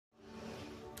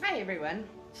everyone.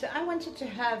 So I wanted to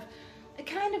have a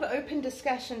kind of open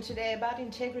discussion today about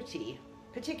integrity,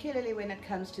 particularly when it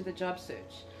comes to the job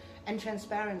search and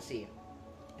transparency.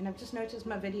 And I've just noticed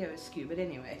my video is skewed, but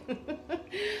anyway.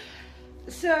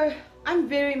 So I'm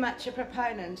very much a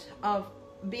proponent of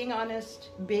being honest,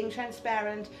 being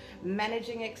transparent,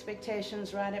 managing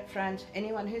expectations right up front.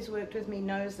 Anyone who's worked with me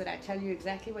knows that I tell you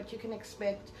exactly what you can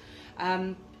expect.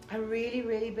 I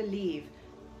really believe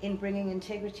in bringing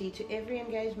integrity to every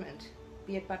engagement,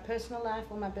 be it my personal life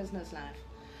or my business life.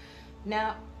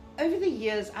 Now, over the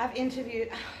years, I've interviewed,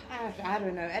 I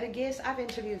don't know, at a guess, I've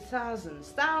interviewed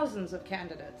thousands of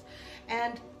candidates.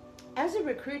 And as a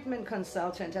recruitment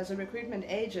consultant, as a recruitment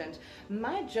agent,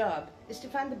 my job is to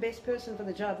find the best person for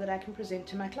the job that I can present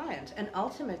to my client and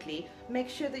ultimately make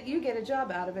sure that you get a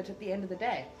job out of it at the end of the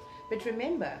day. But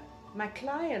remember, my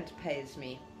client pays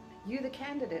me. You, the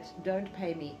candidate, don't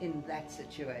pay me in that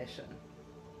situation.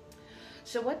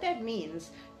 So what that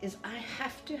means is I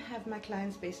have to have my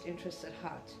client's best interests at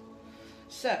heart.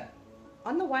 So,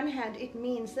 on the one hand, it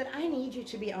means that I need you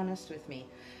to be honest with me.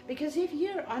 Because if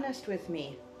you're honest with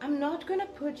me, I'm not going to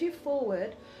put you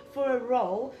forward for a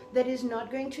role that is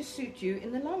not going to suit you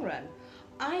in the long run.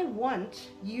 I want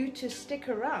you to stick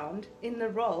around in the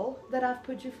role that I've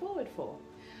put you forward for.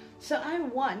 So I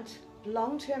want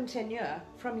long-term tenure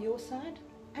from your side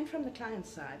and from the client's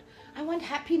side. I want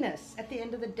happiness at the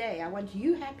end of the day. I want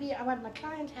you happy, I want my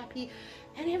client happy,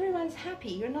 and everyone's happy.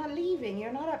 You're not leaving,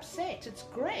 you're not upset, it's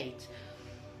great.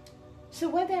 So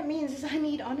what that means is I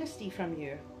need honesty from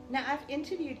you. Now, I've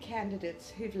interviewed candidates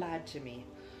who've lied to me.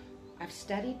 I've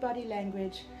studied body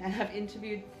language, and I've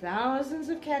interviewed thousands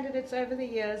of candidates over the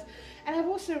years, and I've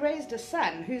also raised a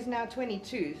son who's now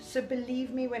 22. So believe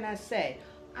me when I say,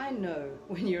 I know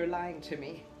when you're lying to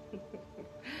me.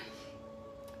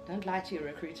 Don't lie to your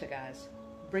recruiter, guys.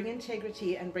 Bring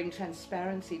integrity and bring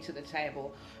transparency to the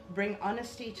table. Bring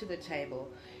honesty to the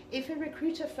table. If a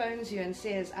recruiter phones you and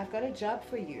says, I've got a job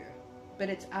for you, but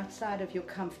it's outside of your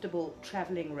comfortable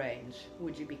traveling range,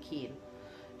 would you be keen?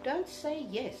 Don't say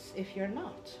yes if you're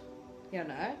not. You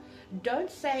know,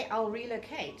 don't say I'll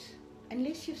relocate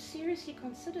unless you've seriously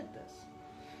considered this.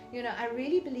 You know, I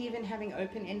really believe in having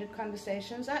open-ended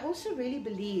conversations. I also really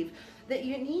believe that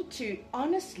you need to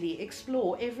honestly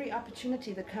explore every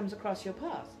opportunity that comes across your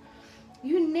path.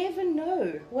 You never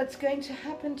know what's going to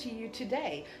happen to you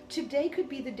today. Today could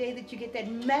be the day that you get that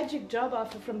magic job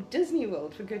offer from Disney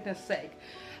World, for goodness sake.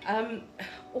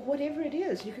 Or whatever it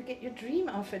is. You could get your dream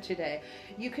offer today.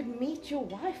 You could meet your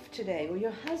wife today or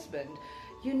your husband.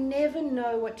 You never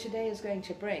know what today is going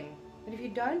to bring. But if you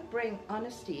don't bring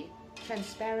honesty,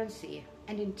 transparency,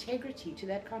 and integrity to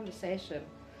that conversation,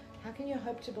 how can you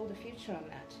hope to build a future on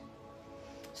that?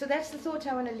 So that's the thought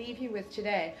I want to leave you with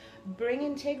today. Bring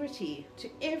integrity to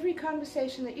every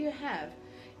conversation that you have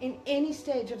in any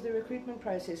stage of the recruitment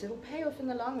process. It'll pay off in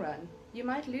the long run. You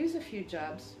might lose a few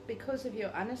jobs because of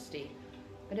your honesty,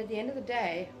 but at the end of the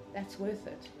day, that's worth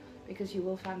it because you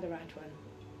will find the right one.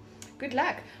 Good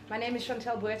luck. My name is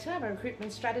Chantel Buerta. I'm a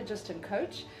recruitment strategist and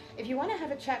coach. If you want to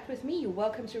have a chat with me, you're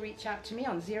welcome to reach out to me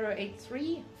on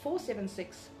 083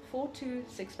 476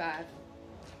 4265.